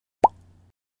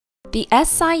The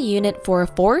SI unit for a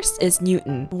force is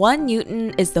Newton. 1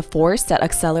 Newton is the force that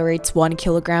accelerates 1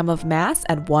 kilogram of mass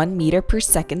at 1 meter per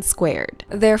second squared.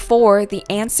 Therefore, the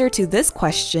answer to this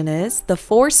question is the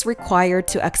force required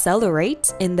to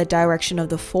accelerate in the direction of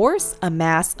the force a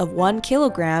mass of 1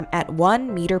 kilogram at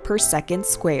 1 meter per second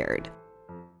squared.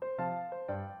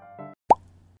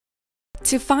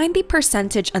 To find the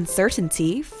percentage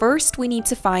uncertainty, first we need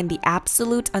to find the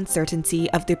absolute uncertainty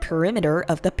of the perimeter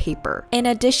of the paper. In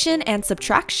addition and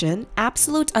subtraction,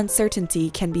 absolute uncertainty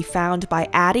can be found by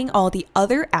adding all the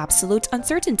other absolute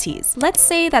uncertainties. Let's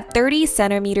say that 30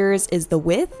 centimeters is the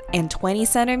width and 20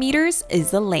 centimeters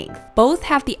is the length. Both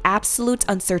have the absolute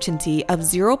uncertainty of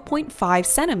 0.5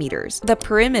 centimeters. The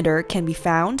perimeter can be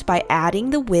found by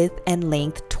adding the width and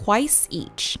length twice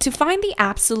each. To find the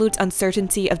absolute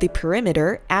uncertainty of the perimeter,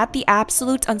 add the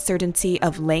absolute uncertainty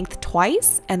of length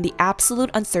twice and the absolute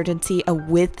uncertainty of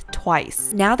width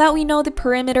twice. Now that we know the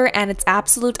perimeter and its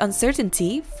absolute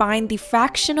uncertainty, find the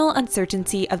fractional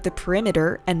uncertainty of the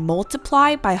perimeter and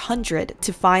multiply by 100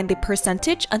 to find the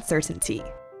percentage uncertainty.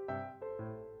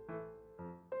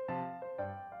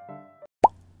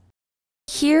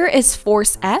 Here is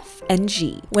force F and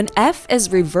G. When F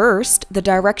is reversed, the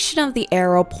direction of the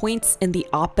arrow points in the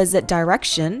opposite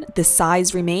direction, the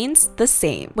size remains the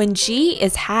same. When G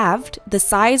is halved, the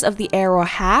size of the arrow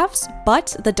halves,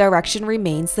 but the direction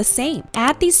remains the same.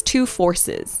 Add these two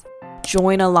forces.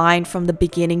 Join a line from the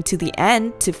beginning to the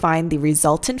end to find the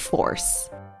resultant force.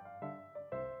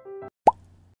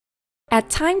 At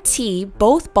time t,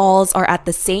 both balls are at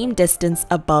the same distance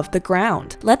above the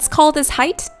ground. Let's call this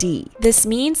height d. This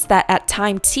means that at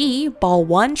time t, ball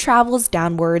 1 travels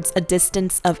downwards a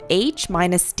distance of h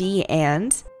minus d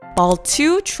and ball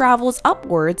 2 travels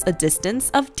upwards a distance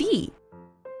of d.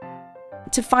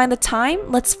 To find the time,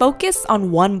 let's focus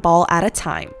on one ball at a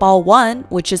time. Ball 1,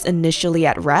 which is initially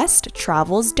at rest,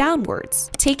 travels downwards.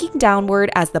 Taking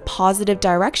downward as the positive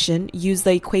direction, use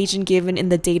the equation given in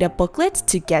the data booklet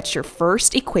to get your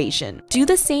first equation. Do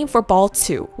the same for ball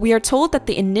 2. We are told that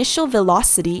the initial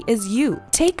velocity is u.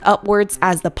 Take upwards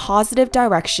as the positive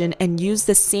direction and use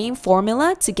the same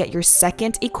formula to get your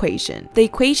second equation. The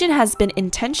equation has been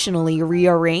intentionally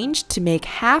rearranged to make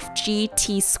half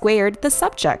gt squared the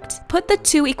subject. Put the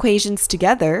two equations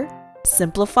together,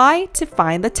 simplify to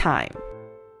find the time.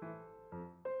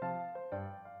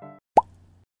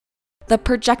 The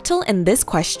projectile in this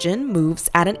question moves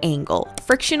at an angle.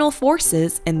 Frictional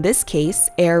forces, in this case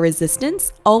air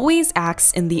resistance, always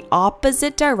acts in the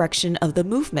opposite direction of the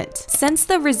movement. Since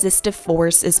the resistive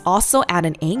force is also at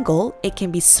an angle, it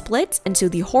can be split into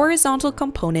the horizontal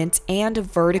component and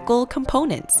vertical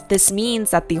component. This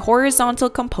means that the horizontal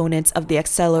component of the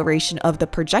acceleration of the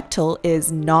projectile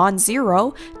is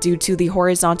non-zero due to the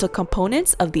horizontal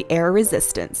component of the air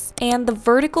resistance, and the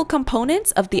vertical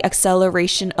component of the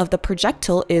acceleration of the projectile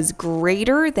is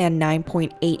greater than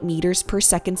 9.8 meters per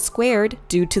second squared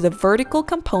due to the vertical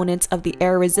component of the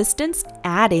air resistance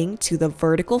adding to the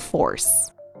vertical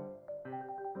force.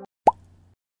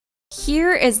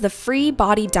 Here is the free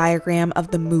body diagram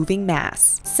of the moving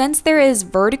mass. Since there is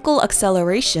vertical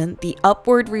acceleration, the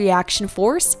upward reaction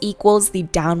force equals the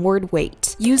downward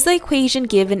weight. Use the equation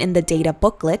given in the data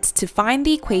booklet to find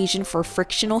the equation for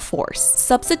frictional force.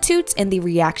 Substitute in the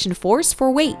reaction force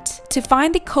for weight. To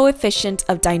find the coefficient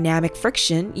of dynamic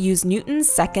friction, use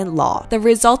Newton's second law. The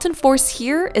resultant force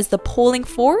here is the pulling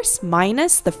force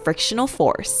minus the frictional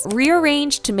force.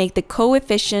 Rearrange to make the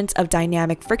coefficient of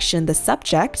dynamic friction the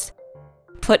subject.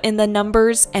 Put in the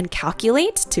numbers and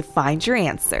calculate to find your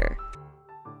answer.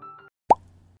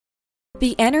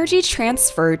 The energy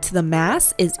transferred to the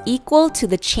mass is equal to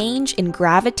the change in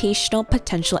gravitational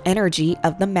potential energy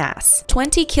of the mass.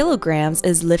 20 kilograms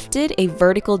is lifted a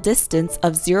vertical distance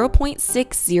of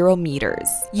 0.60 meters.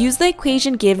 Use the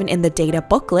equation given in the data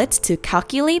booklet to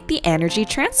calculate the energy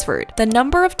transferred. The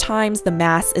number of times the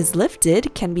mass is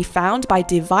lifted can be found by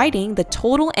dividing the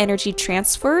total energy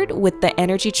transferred with the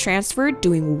energy transferred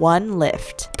doing one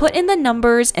lift. Put in the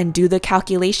numbers and do the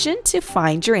calculation to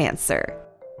find your answer.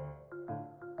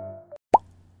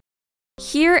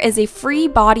 Here is a free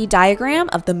body diagram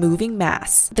of the moving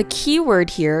mass. The key word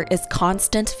here is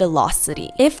constant velocity.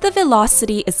 If the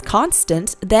velocity is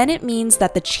constant, then it means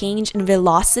that the change in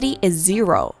velocity is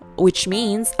zero, which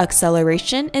means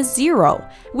acceleration is zero,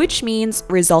 which means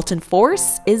resultant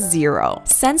force is zero.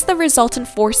 Since the resultant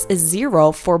force is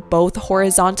zero for both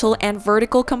horizontal and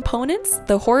vertical components,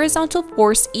 the horizontal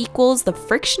force equals the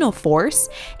frictional force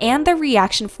and the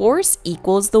reaction force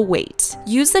equals the weight.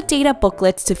 Use the data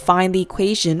booklet to find the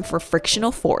equation for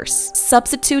frictional force.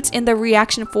 Substitute in the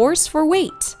reaction force for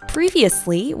weight.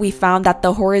 Previously, we found that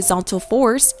the horizontal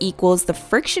force equals the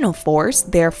frictional force,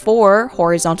 therefore,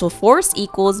 horizontal force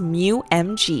equals mu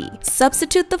mg.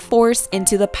 Substitute the force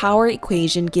into the power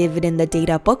equation given in the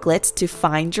data booklet to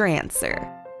find your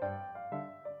answer.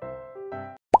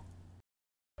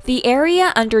 The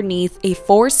area underneath a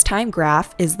force time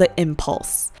graph is the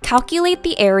impulse. Calculate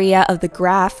the area of the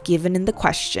graph given in the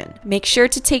question. Make sure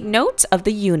to take note of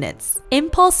the units.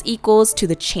 Impulse equals to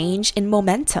the change in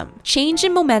momentum. Change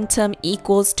in momentum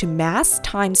equals to mass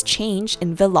times change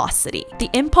in velocity.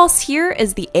 The impulse here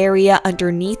is the area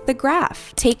underneath the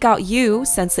graph. Take out u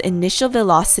since the initial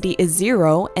velocity is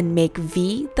 0 and make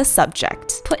v the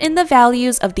subject. Put in the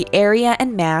values of the area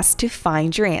and mass to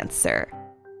find your answer.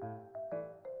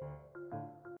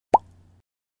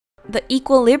 The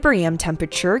equilibrium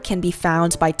temperature can be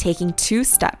found by taking two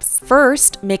steps.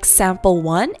 First, mix sample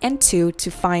 1 and 2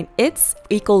 to find its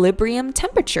equilibrium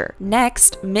temperature.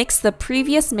 Next, mix the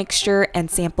previous mixture and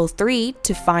sample 3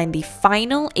 to find the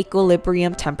final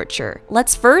equilibrium temperature.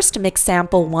 Let's first mix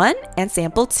sample 1 and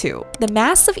sample 2. The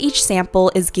mass of each sample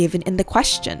is given in the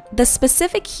question. The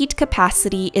specific heat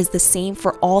capacity is the same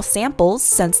for all samples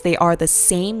since they are the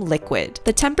same liquid.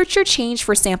 The temperature change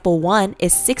for sample 1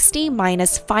 is 60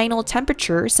 minus final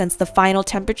temperature since the final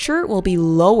temperature will be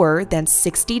lower than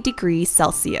 60 degrees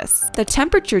Celsius. The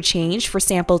temperature change for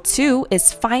sample 2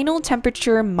 is final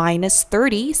temperature minus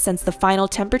 30 since the final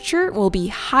temperature will be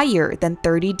higher than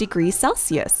 30 degrees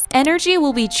Celsius. Energy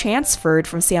will be transferred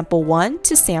from sample 1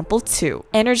 to sample 2.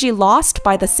 Energy lost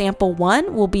by the sample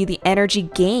 1 will be the energy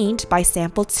gained by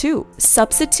sample 2.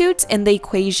 Substitute in the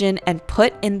equation and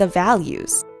put in the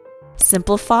values.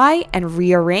 Simplify and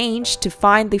rearrange to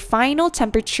find the final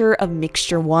temperature of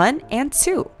mixture 1 and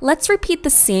 2. Let's repeat the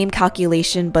same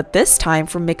calculation but this time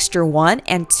for mixture 1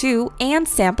 and 2 and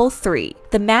sample 3.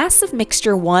 The mass of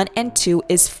mixture 1 and 2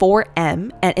 is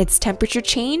 4m and its temperature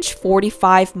change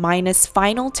 45 minus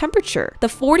final temperature. The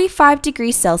 45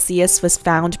 degrees Celsius was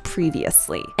found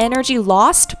previously. Energy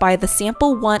lost by the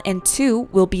sample 1 and 2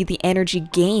 will be the energy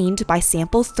gained by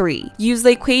sample 3. Use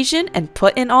the equation and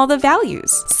put in all the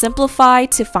values. Simplify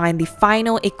to find the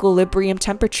final equilibrium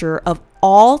temperature of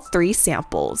all three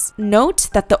samples. Note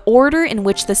that the order in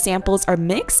which the samples are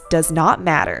mixed does not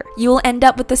matter. You will end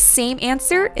up with the same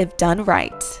answer if done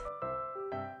right.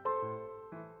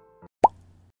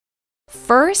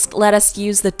 First, let us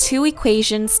use the two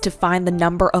equations to find the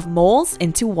number of moles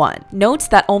into one. Note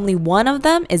that only one of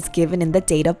them is given in the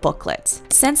data booklet.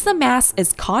 Since the mass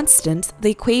is constant,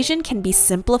 the equation can be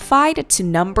simplified to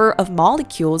number of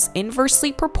molecules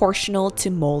inversely proportional to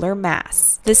molar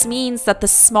mass. This means that the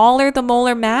smaller the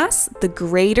molar mass, the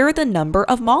greater the number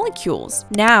of molecules.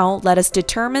 Now, let us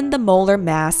determine the molar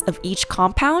mass of each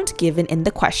compound given in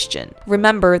the question.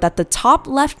 Remember that the top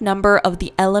left number of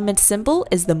the element symbol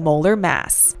is the molar mass.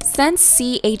 Since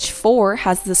CH4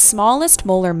 has the smallest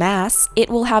molar mass, it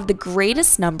will have the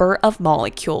greatest number of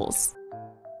molecules.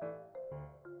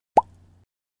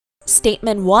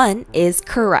 Statement 1 is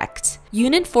correct.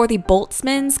 Unit for the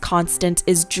Boltzmann's constant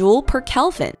is joule per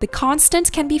Kelvin. The constant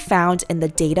can be found in the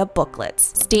data booklet.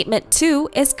 Statement 2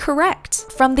 is correct.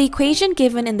 From the equation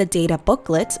given in the data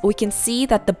booklet, we can see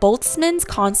that the Boltzmann's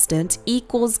constant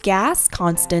equals gas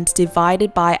constant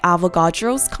divided by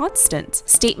Avogadro's constant.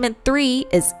 Statement 3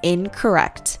 is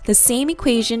incorrect. The same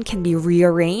equation can be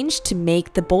rearranged to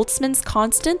make the Boltzmann's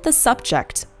constant the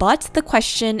subject, but the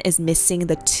question is missing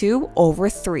the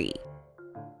 2/3.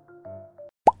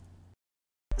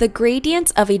 The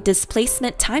gradient of a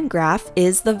displacement time graph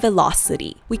is the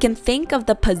velocity. We can think of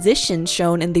the position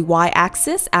shown in the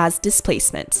y-axis as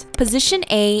displacement. Position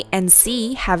A and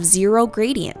C have 0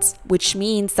 gradient, which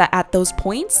means that at those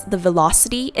points, the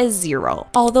velocity is 0.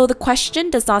 Although the question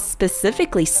does not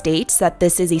specifically state that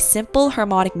this is a simple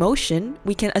harmonic motion,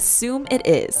 we can assume it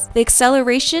is. The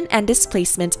acceleration and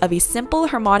displacement of a simple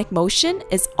harmonic motion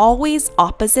is always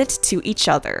opposite to each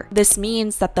other. This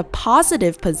means that the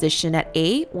positive position at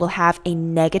A will have a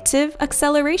negative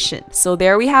acceleration. So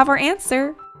there we have our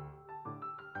answer.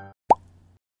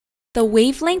 The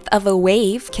wavelength of a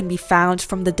wave can be found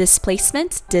from the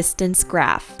displacement distance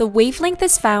graph. The wavelength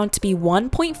is found to be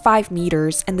 1.5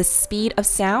 meters and the speed of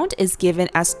sound is given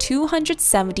as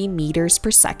 270 meters per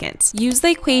second. Use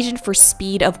the equation for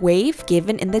speed of wave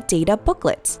given in the data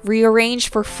booklet. Rearrange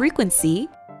for frequency.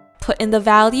 Put in the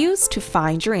values to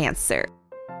find your answer.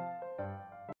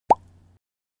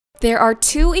 There are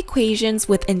two equations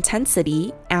with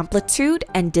intensity, amplitude,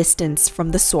 and distance from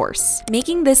the source.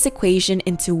 Making this equation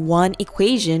into one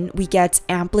equation, we get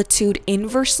amplitude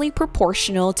inversely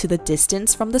proportional to the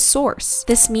distance from the source.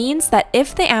 This means that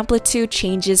if the amplitude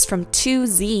changes from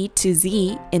 2z to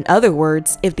z, in other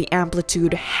words, if the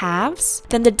amplitude halves,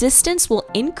 then the distance will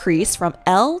increase from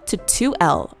L to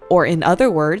 2L. Or in other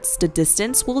words, the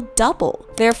distance will double.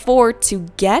 Therefore, to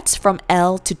get from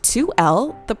L to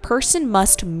 2L, the person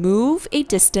must move a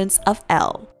distance of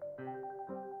L.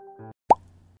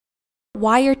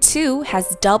 Wire 2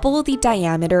 has double the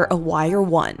diameter of wire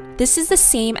 1. This is the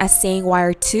same as saying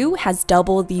wire 2 has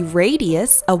double the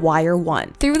radius of wire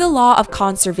 1. Through the law of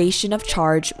conservation of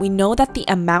charge, we know that the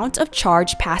amount of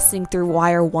charge passing through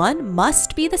wire 1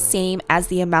 must be the same as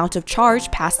the amount of charge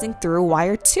passing through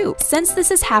wire 2. Since this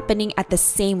is happening at the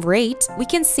same rate, we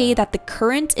can say that the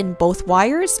current in both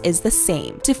wires is the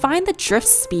same. To find the drift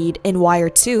speed in wire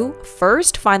 2,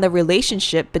 first find the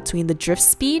relationship between the drift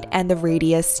speed and the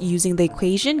radius using the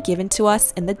equation given to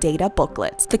us in the data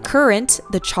booklet. The current,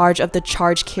 the charge of the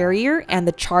charge carrier, and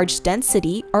the charge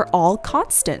density are all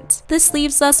constant. This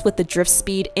leaves us with the drift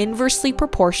speed inversely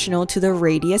proportional to the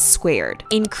radius squared.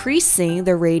 Increasing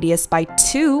the radius by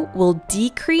 2 will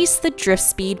decrease the drift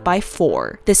speed by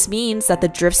 4. This means that the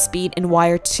drift speed in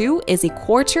wire 2 is a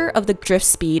quarter of the drift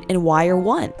speed in wire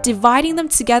 1. Dividing them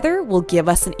together will give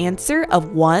us an answer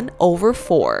of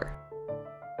 1/4.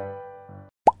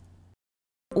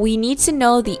 We need to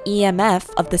know the EMF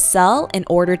of the cell in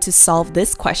order to solve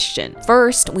this question.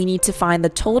 First, we need to find the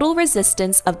total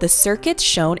resistance of the circuit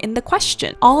shown in the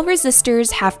question. All resistors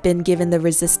have been given the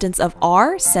resistance of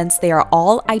R since they are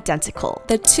all identical.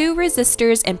 The two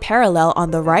resistors in parallel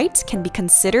on the right can be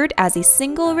considered as a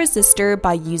single resistor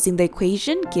by using the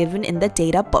equation given in the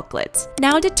data booklet.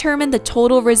 Now determine the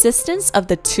total resistance of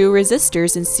the two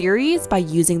resistors in series by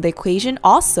using the equation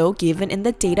also given in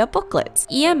the data booklet.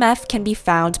 EMF can be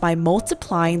found by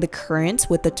multiplying the current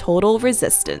with the total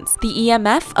resistance. The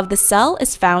EMF of the cell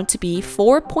is found to be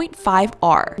 4.5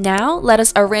 R. Now, let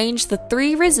us arrange the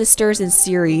three resistors in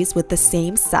series with the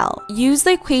same cell. Use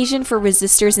the equation for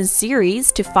resistors in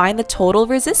series to find the total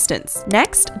resistance.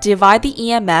 Next, divide the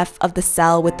EMF of the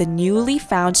cell with the newly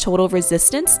found total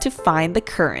resistance to find the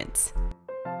current.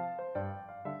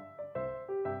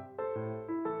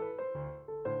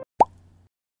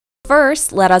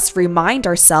 First, let us remind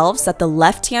ourselves that the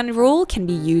left-hand rule can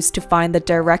be used to find the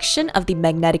direction of the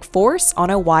magnetic force on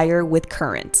a wire with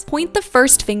current. Point the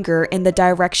first finger in the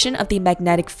direction of the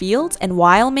magnetic field, and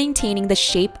while maintaining the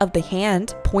shape of the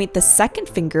hand, point the second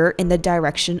finger in the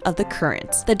direction of the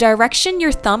current. The direction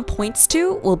your thumb points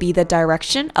to will be the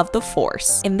direction of the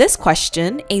force. In this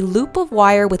question, a loop of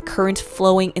wire with current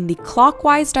flowing in the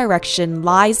clockwise direction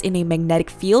lies in a magnetic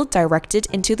field directed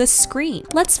into the screen.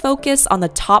 Let's focus on the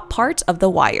top part of the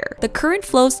wire. The current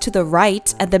flows to the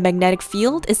right and the magnetic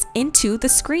field is into the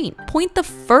screen. Point the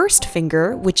first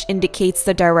finger, which indicates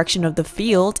the direction of the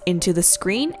field, into the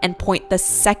screen, and point the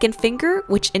second finger,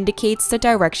 which indicates the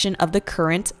direction of the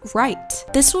current, right.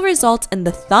 This will result in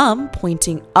the thumb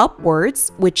pointing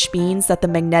upwards, which means that the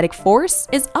magnetic force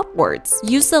is upwards.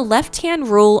 Use the left-hand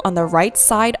rule on the right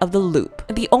side of the loop.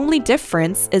 The only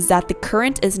difference is that the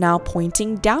current is now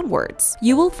pointing downwards.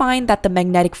 You will find that the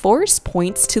magnetic force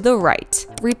points to the right.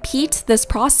 Repeat this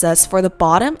process for the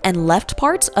bottom and left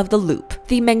part of the loop.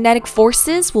 The magnetic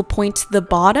forces will point to the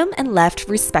bottom and left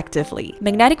respectively.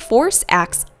 Magnetic force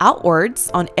acts outwards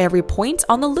on every point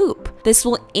on the loop. This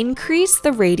will increase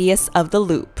the radius of the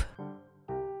loop.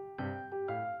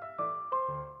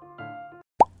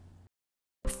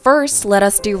 First, let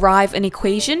us derive an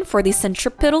equation for the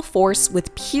centripetal force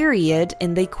with period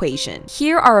in the equation.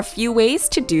 Here are a few ways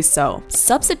to do so.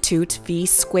 Substitute v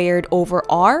squared over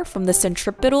r from the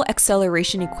centripetal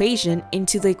acceleration equation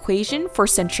into the equation for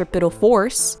centripetal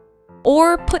force,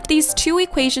 or put these two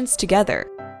equations together.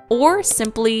 Or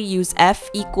simply use F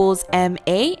equals ma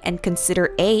and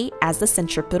consider A as the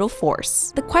centripetal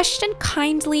force. The question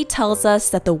kindly tells us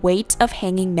that the weight of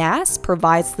hanging mass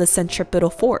provides the centripetal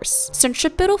force.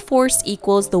 Centripetal force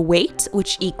equals the weight,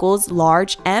 which equals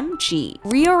large mg.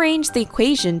 Rearrange the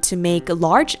equation to make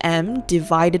large m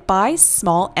divided by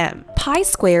small m. Pi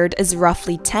squared is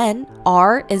roughly 10,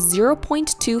 r is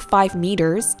 0.25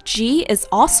 meters, g is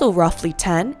also roughly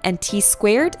 10, and t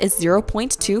squared is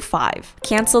 0.25.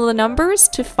 Cancel the numbers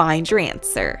to find your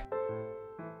answer.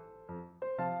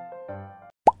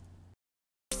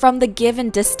 From the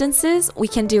given distances, we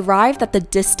can derive that the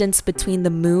distance between the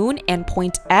moon and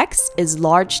point X is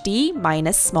large D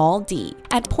minus small d.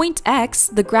 At point X,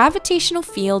 the gravitational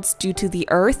fields due to the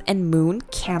Earth and moon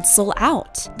cancel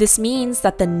out. This means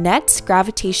that the net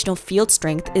gravitational field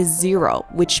strength is 0,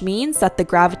 which means that the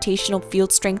gravitational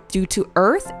field strength due to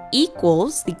Earth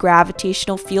equals the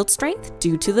gravitational field strength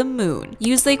due to the moon.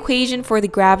 Use the equation for the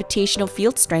gravitational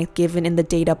field strength given in the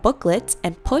data booklet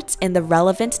and put in the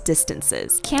relevant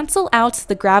distances. Cancel out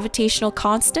the gravitational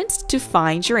constant to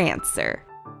find your answer.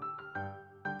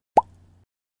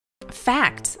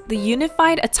 Fact: the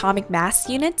unified atomic mass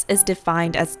unit is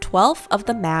defined as 12th of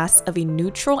the mass of a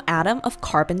neutral atom of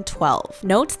carbon-12.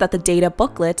 Note that the data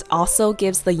booklet also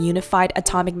gives the unified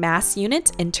atomic mass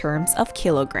unit in terms of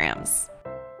kilograms.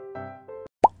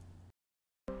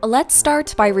 Let's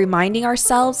start by reminding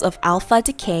ourselves of alpha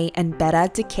decay and beta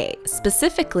decay.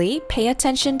 Specifically, pay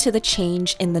attention to the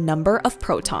change in the number of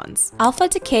protons. Alpha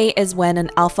decay is when an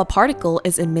alpha particle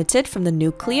is emitted from the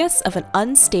nucleus of an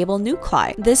unstable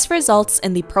nuclei. This results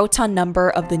in the proton number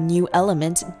of the new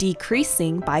element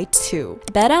decreasing by 2.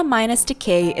 Beta minus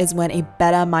decay is when a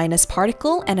beta minus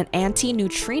particle and an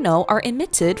antineutrino are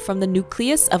emitted from the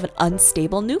nucleus of an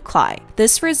unstable nuclei.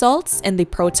 This results in the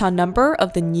proton number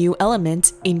of the new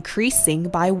element increasing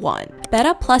by 1.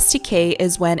 Beta plus decay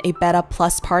is when a beta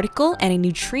plus particle and a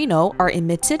neutrino are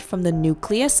emitted from the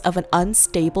nucleus of an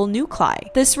unstable nuclei.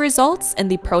 This results in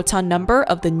the proton number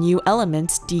of the new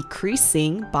element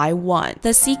decreasing by 1.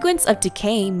 The sequence of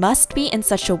decay must be in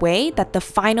such a way that the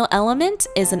final element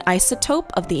is an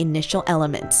isotope of the initial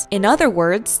element. In other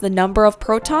words, the number of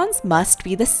protons must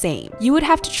be the same. You would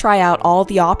have to try out all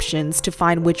the options to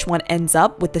find which one ends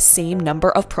up with the same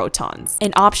number of protons.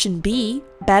 In option B,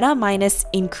 beta minus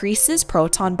increases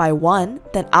proton by 1,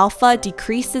 then alpha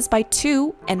decreases by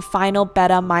 2, and final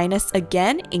beta minus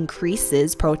again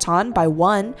increases proton by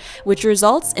 1, which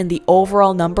results in the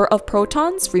overall number of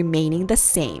protons remaining the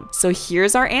same. So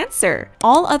here's our answer.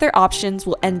 All other options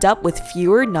will end up with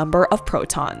fewer number of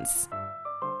protons.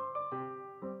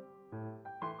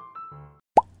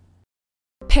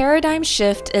 Paradigm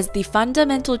shift is the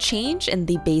fundamental change in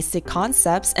the basic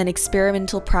concepts and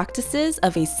experimental practices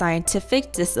of a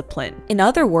scientific discipline. In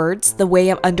other words, the way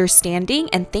of understanding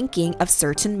and thinking of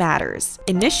certain matters.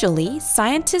 Initially,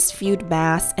 scientists viewed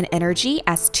mass and energy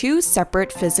as two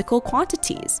separate physical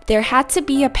quantities. There had to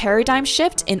be a paradigm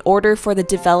shift in order for the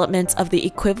development of the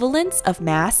equivalence of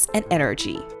mass and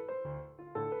energy.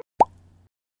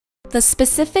 The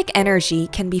specific energy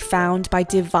can be found by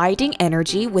dividing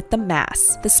energy with the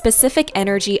mass. The specific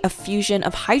energy of fusion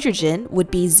of hydrogen would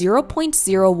be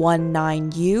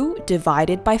 0.019 U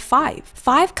divided by 5.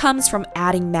 5 comes from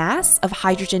adding mass of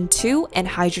hydrogen 2 and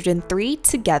hydrogen 3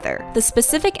 together. The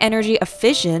specific energy of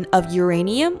fission of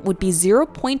uranium would be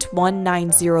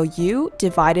 0.190 U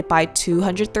divided by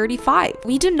 235.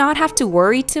 We do not have to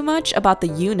worry too much about the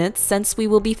units since we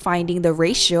will be finding the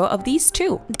ratio of these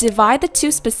two. Divide the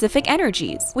two specific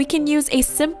energies. We can use a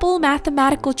simple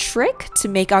mathematical trick to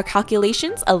make our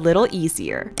calculations a little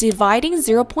easier. Dividing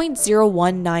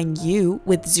 0.019 U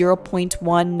with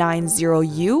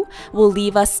 0.190 U will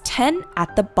leave us 10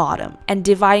 at the bottom, and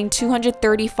dividing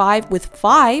 235 with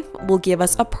 5 will give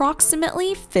us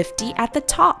approximately 50 at the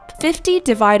top. 50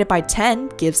 divided by 10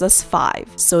 gives us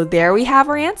 5. So there we have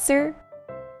our answer.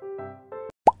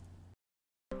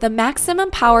 The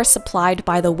maximum power supplied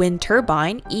by the wind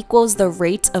turbine equals the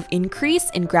rate of increase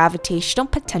in gravitational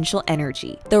potential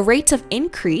energy. The rate of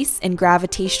increase in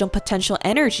gravitational potential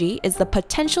energy is the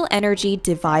potential energy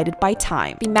divided by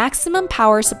time. The maximum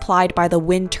power supplied by the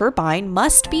wind turbine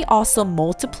must be also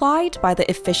multiplied by the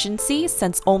efficiency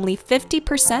since only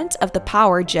 50% of the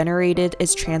power generated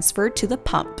is transferred to the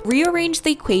pump. Rearrange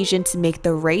the equation to make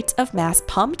the rate of mass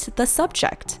pumped the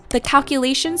subject. The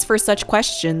calculations for such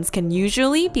questions can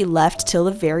usually be left till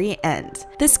the very end.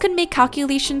 This could make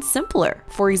calculations simpler.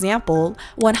 For example,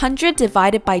 100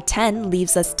 divided by 10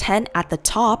 leaves us 10 at the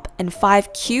top, and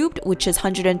 5 cubed, which is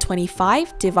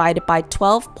 125, divided by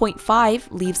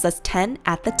 12.5 leaves us 10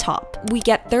 at the top. We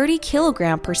get 30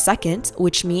 kilograms per second,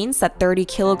 which means that 30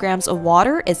 kilograms of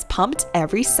water is pumped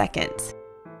every second.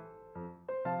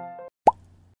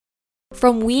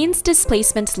 From Wien's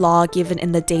displacement law given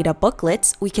in the data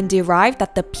booklet, we can derive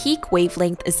that the peak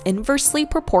wavelength is inversely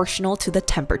proportional to the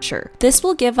temperature. This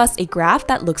will give us a graph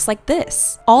that looks like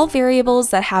this. All variables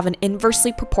that have an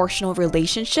inversely proportional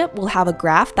relationship will have a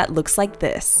graph that looks like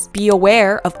this. Be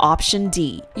aware of option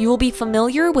D. You will be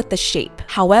familiar with the shape.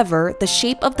 However, the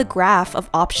shape of the graph of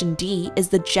option D is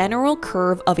the general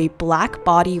curve of a black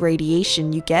body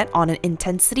radiation you get on an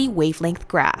intensity wavelength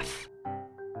graph.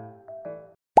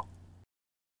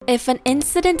 If an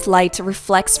incident light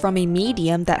reflects from a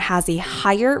medium that has a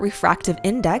higher refractive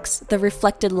index, the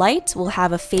reflected light will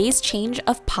have a phase change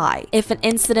of pi. If an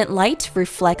incident light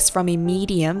reflects from a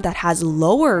medium that has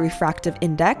lower refractive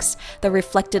index, the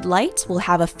reflected light will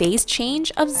have a phase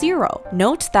change of 0.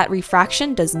 Note that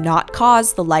refraction does not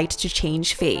cause the light to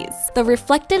change phase. The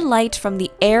reflected light from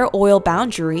the air-oil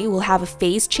boundary will have a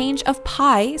phase change of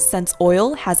pi since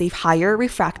oil has a higher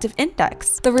refractive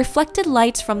index. The reflected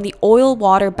light from the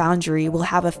oil-water boundary will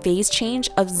have a phase change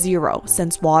of 0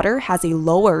 since water has a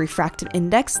lower refractive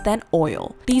index than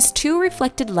oil. These two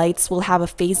reflected lights will have a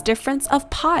phase difference of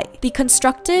pi. The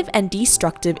constructive and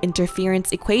destructive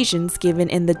interference equations given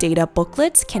in the data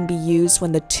booklet can be used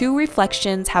when the two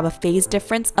reflections have a phase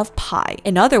difference of pi.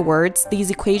 In other words,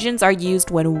 these equations are used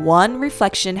when one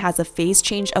reflection has a phase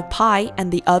change of pi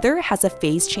and the other has a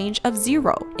phase change of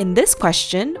 0. In this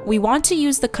question, we want to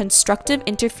use the constructive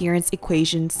interference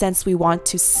equation since we want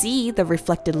to see the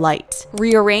reflected light.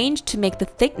 Rearrange to make the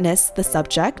thickness the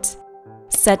subject.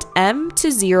 Set m to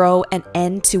 0 and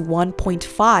n to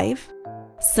 1.5.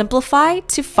 Simplify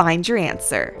to find your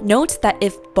answer. Note that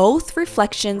if both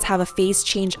reflections have a phase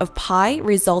change of pi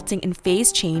resulting in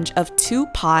phase change of 2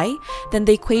 pi, then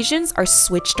the equations are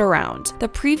switched around. The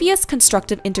previous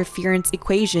constructive interference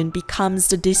equation becomes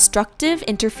the destructive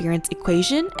interference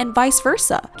equation and vice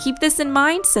versa. Keep this in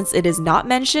mind since it is not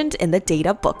mentioned in the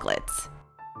data booklet.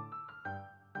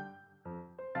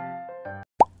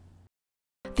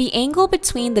 The angle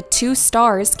between the two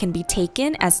stars can be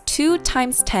taken as 2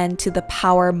 times 10 to the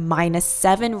power minus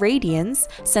 7 radians,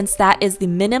 since that is the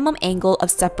minimum angle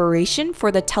of separation for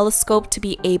the telescope to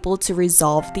be able to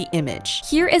resolve the image.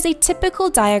 Here is a typical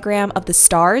diagram of the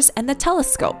stars and the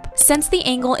telescope. Since the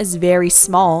angle is very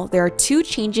small, there are two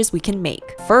changes we can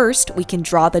make. First, we can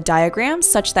draw the diagram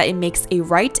such that it makes a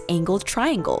right-angled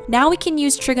triangle. Now we can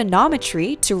use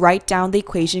trigonometry to write down the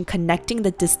equation connecting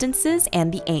the distances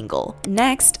and the angle.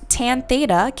 Next, tan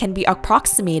theta can be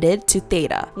approximated to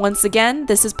theta. Once again,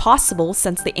 this is possible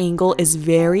since the angle is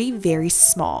very, very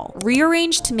small.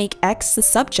 Rearrange to make x the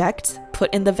subject,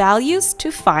 put in the values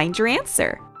to find your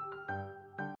answer.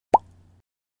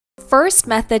 First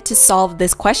method to solve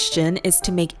this question is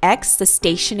to make x the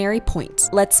stationary point.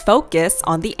 Let's focus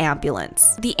on the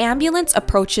ambulance. The ambulance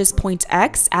approaches point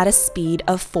x at a speed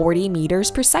of 40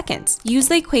 meters per second. Use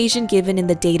the equation given in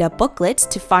the data booklet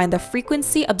to find the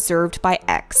frequency observed by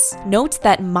x. Note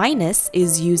that minus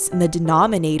is used in the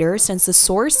denominator since the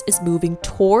source is moving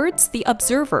towards the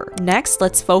observer. Next,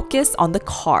 let's focus on the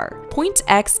car. Point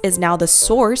x is now the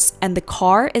source and the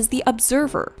car is the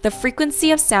observer. The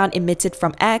frequency of sound emitted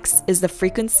from x is the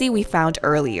frequency we found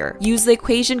earlier. Use the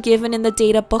equation given in the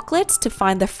data booklet to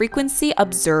find the frequency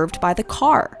observed by the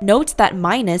car. Note that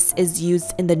minus is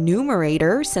used in the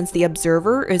numerator since the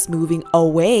observer is moving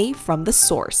away from the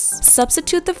source.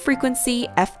 Substitute the frequency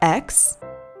fx.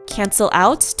 Cancel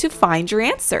out to find your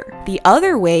answer. The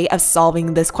other way of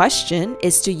solving this question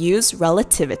is to use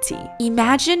relativity.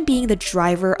 Imagine being the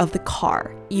driver of the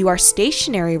car. You are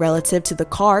stationary relative to the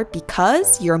car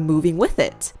because you're moving with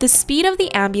it. The speed of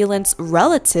the ambulance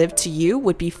relative to you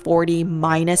would be 40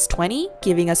 minus 20,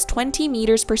 giving us 20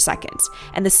 meters per second.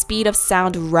 And the speed of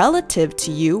sound relative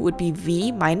to you would be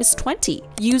v minus 20.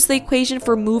 Use the equation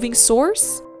for moving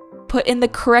source. Put in the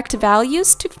correct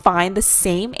values to find the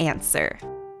same answer.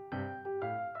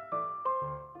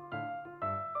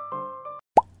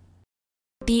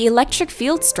 The electric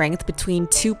field strength between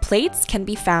two plates can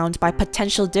be found by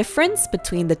potential difference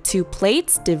between the two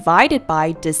plates divided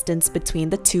by distance between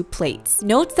the two plates.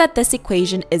 Note that this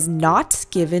equation is not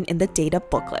given in the data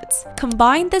booklet.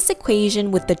 Combine this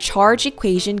equation with the charge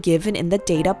equation given in the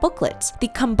data booklet. The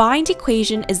combined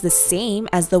equation is the same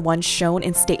as the one shown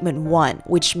in statement 1,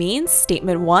 which means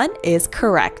statement 1 is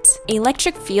correct.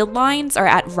 Electric field lines are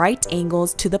at right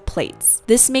angles to the plates.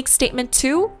 This makes statement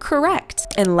 2 correct.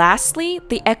 And lastly,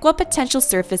 the equipotential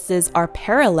surfaces are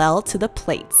parallel to the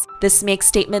plates. This makes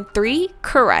statement 3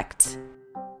 correct.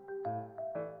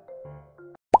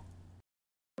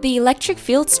 The electric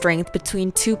field strength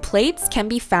between two plates can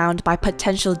be found by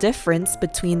potential difference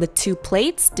between the two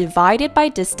plates divided by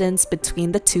distance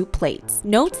between the two plates.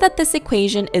 Note that this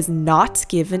equation is not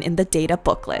given in the data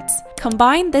booklet.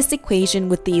 Combine this equation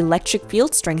with the electric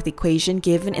field strength equation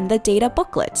given in the data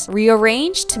booklet.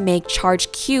 Rearrange to make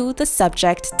charge Q the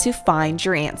subject to find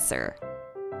your answer.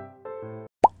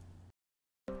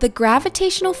 The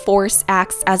gravitational force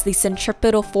acts as the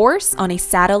centripetal force on a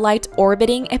satellite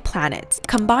orbiting a planet.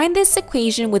 Combine this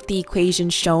equation with the equation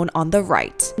shown on the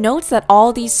right. Note that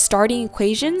all these starting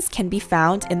equations can be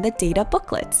found in the data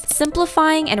booklet.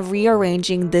 Simplifying and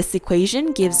rearranging this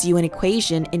equation gives you an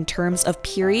equation in terms of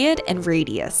period and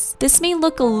radius. This may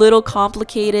look a little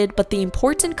complicated, but the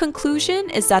important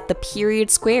conclusion is that the period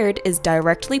squared is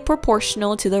directly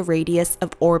proportional to the radius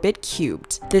of orbit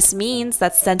cubed. This means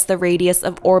that since the radius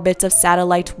of orbit of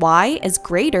satellite Y is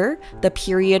greater, the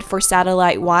period for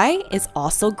satellite Y is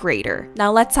also greater. Now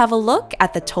let's have a look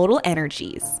at the total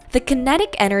energies. The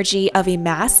kinetic energy of a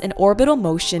mass in orbital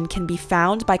motion can be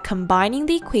found by combining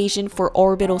the equation for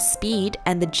orbital speed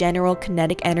and the general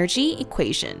kinetic energy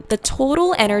equation. The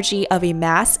total energy of a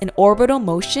mass in orbital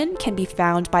motion can be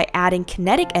found by adding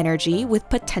kinetic energy with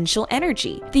potential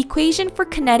energy. The equation for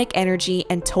kinetic energy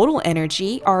and total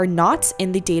energy are not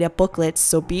in the data booklet,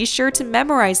 so be sure to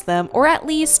memorize them or at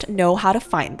least know how to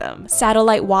find them.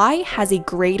 Satellite Y has a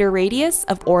greater radius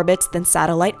of orbit than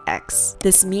satellite X.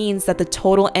 This means that the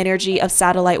total energy of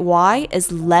satellite Y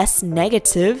is less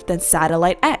negative than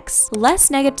satellite X. Less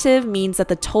negative means that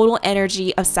the total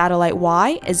energy of satellite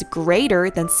Y is greater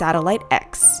than satellite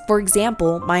X. For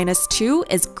example, -2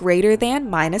 is greater than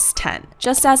 -10.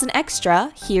 Just as an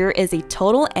extra, here is a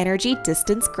total energy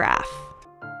distance graph.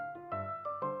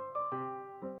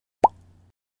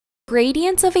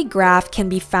 Gradients of a graph can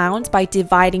be found by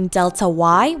dividing delta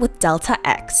y with delta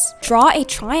x. Draw a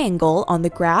triangle on the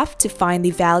graph to find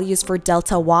the values for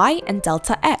delta y and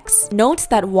delta x. Note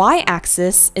that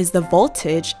y-axis is the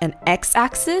voltage and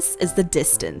x-axis is the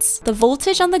distance. The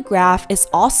voltage on the graph is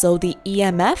also the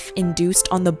EMF induced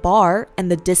on the bar, and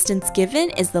the distance given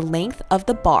is the length of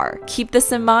the bar. Keep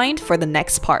this in mind for the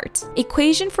next part.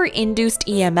 Equation for induced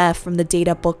EMF from the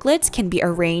data booklet can be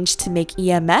arranged to make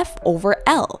EMF over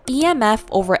L. EMF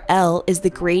over L is the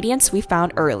gradients we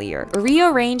found earlier.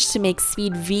 Rearrange to make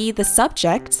speed v the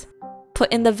subject,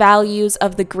 put in the values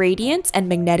of the gradient and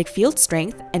magnetic field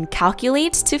strength, and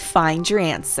calculate to find your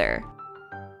answer.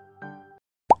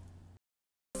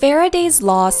 Faraday's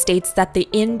law states that the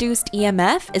induced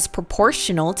EMF is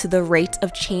proportional to the rate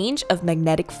of change of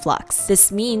magnetic flux.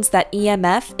 This means that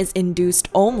EMF is induced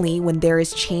only when there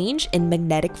is change in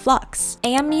magnetic flux.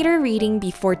 Ammeter reading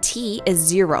before T is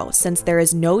 0 since there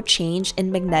is no change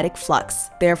in magnetic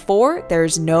flux. Therefore, there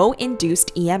is no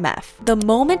induced EMF. The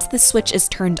moment the switch is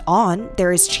turned on,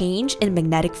 there is change in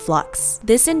magnetic flux.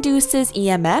 This induces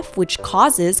EMF, which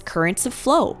causes current to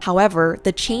flow. However,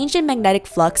 the change in magnetic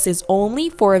flux is only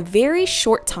for a very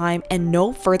short time and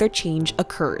no further change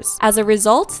occurs. As a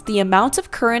result, the amount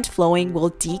of current flowing will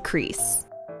decrease.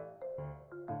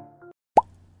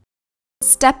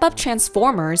 Step-up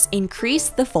transformers increase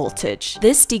the voltage.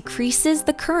 This decreases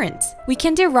the current. We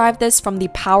can derive this from the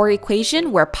power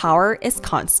equation where power is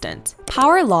constant.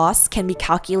 Power loss can be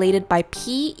calculated by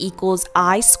P equals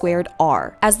I squared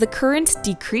R. As the current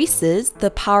decreases,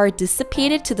 the power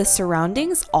dissipated to the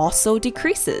surroundings also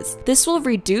decreases. This will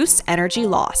reduce energy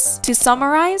loss. To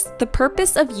summarize, the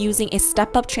purpose of using a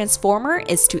step-up transformer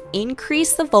is to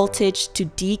increase the voltage to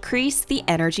decrease the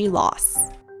energy loss.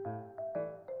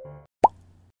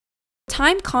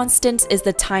 Time constant is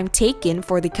the time taken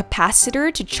for the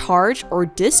capacitor to charge or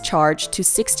discharge to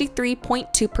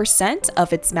 63.2%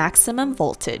 of its maximum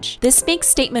voltage. This makes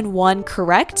statement 1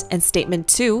 correct and statement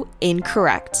 2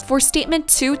 incorrect. For statement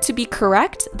 2 to be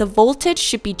correct, the voltage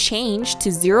should be changed to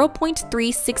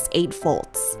 0.368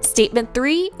 volts. Statement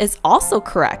 3 is also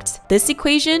correct. This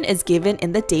equation is given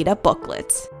in the data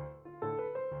booklet.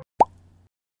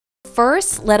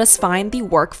 First, let us find the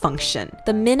work function.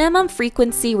 The minimum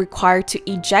frequency required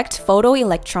to eject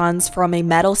photoelectrons from a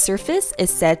metal surface is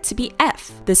said to be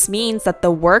F. This means that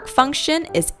the work function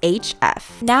is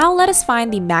HF. Now let us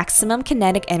find the maximum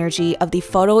kinetic energy of the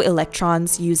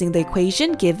photoelectrons using the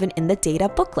equation given in the data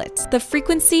booklet. The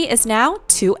frequency is now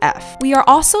 2F. We are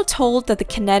also told that the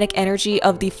kinetic energy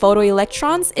of the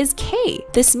photoelectrons is K.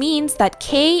 This means that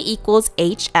K equals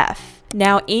HF.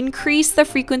 Now increase the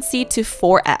frequency to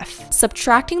 4F.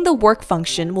 Subtracting the work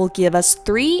function will give us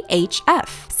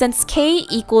 3HF. Since K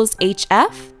equals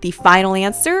HF, the final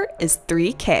answer is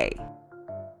 3K.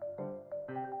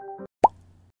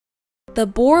 The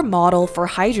Bohr model for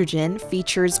hydrogen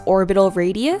features orbital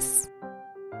radius,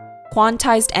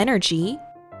 quantized energy,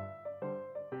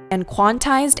 and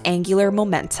quantized angular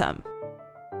momentum.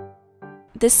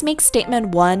 This makes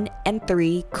statement 1 and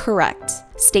 3 correct.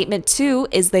 Statement 2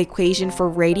 is the equation for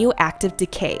radioactive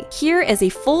decay. Here is a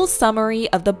full summary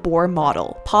of the Bohr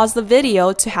model. Pause the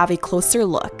video to have a closer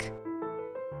look.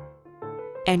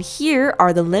 And here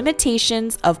are the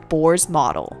limitations of Bohr's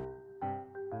model.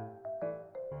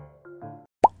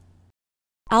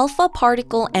 Alpha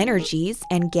particle energies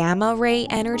and gamma ray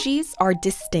energies are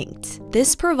distinct.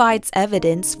 This provides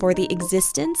evidence for the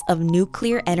existence of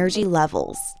nuclear energy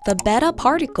levels. The beta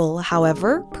particle,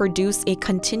 however, produce a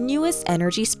continuous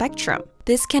energy spectrum.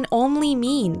 This can only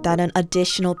mean that an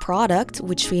additional product,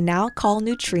 which we now call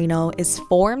neutrino, is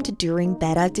formed during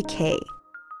beta decay.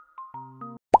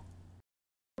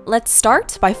 Let's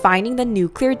start by finding the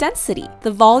nuclear density.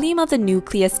 The volume of the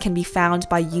nucleus can be found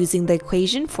by using the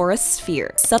equation for a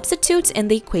sphere. Substitute in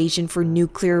the equation for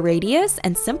nuclear radius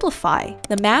and simplify.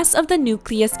 The mass of the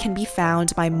nucleus can be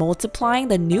found by multiplying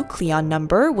the nucleon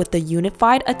number with the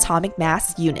unified atomic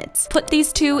mass unit. Put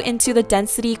these two into the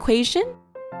density equation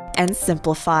and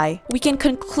simplify. We can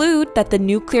conclude that the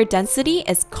nuclear density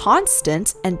is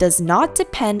constant and does not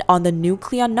depend on the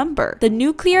nucleon number. The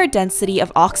nuclear density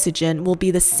of oxygen will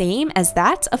be the same as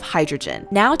that of hydrogen.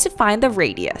 Now to find the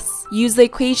radius. Use the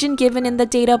equation given in the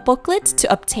data booklet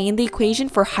to obtain the equation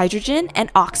for hydrogen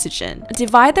and oxygen.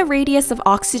 Divide the radius of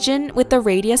oxygen with the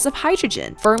radius of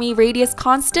hydrogen. Fermi radius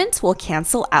constant will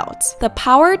cancel out. The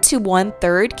power to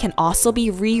 1/3 can also be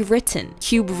rewritten.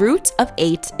 Cube root of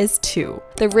 8 is 2.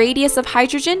 The radius of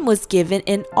hydrogen was given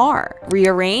in r.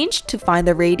 Rearrange to find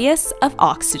the radius of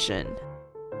oxygen.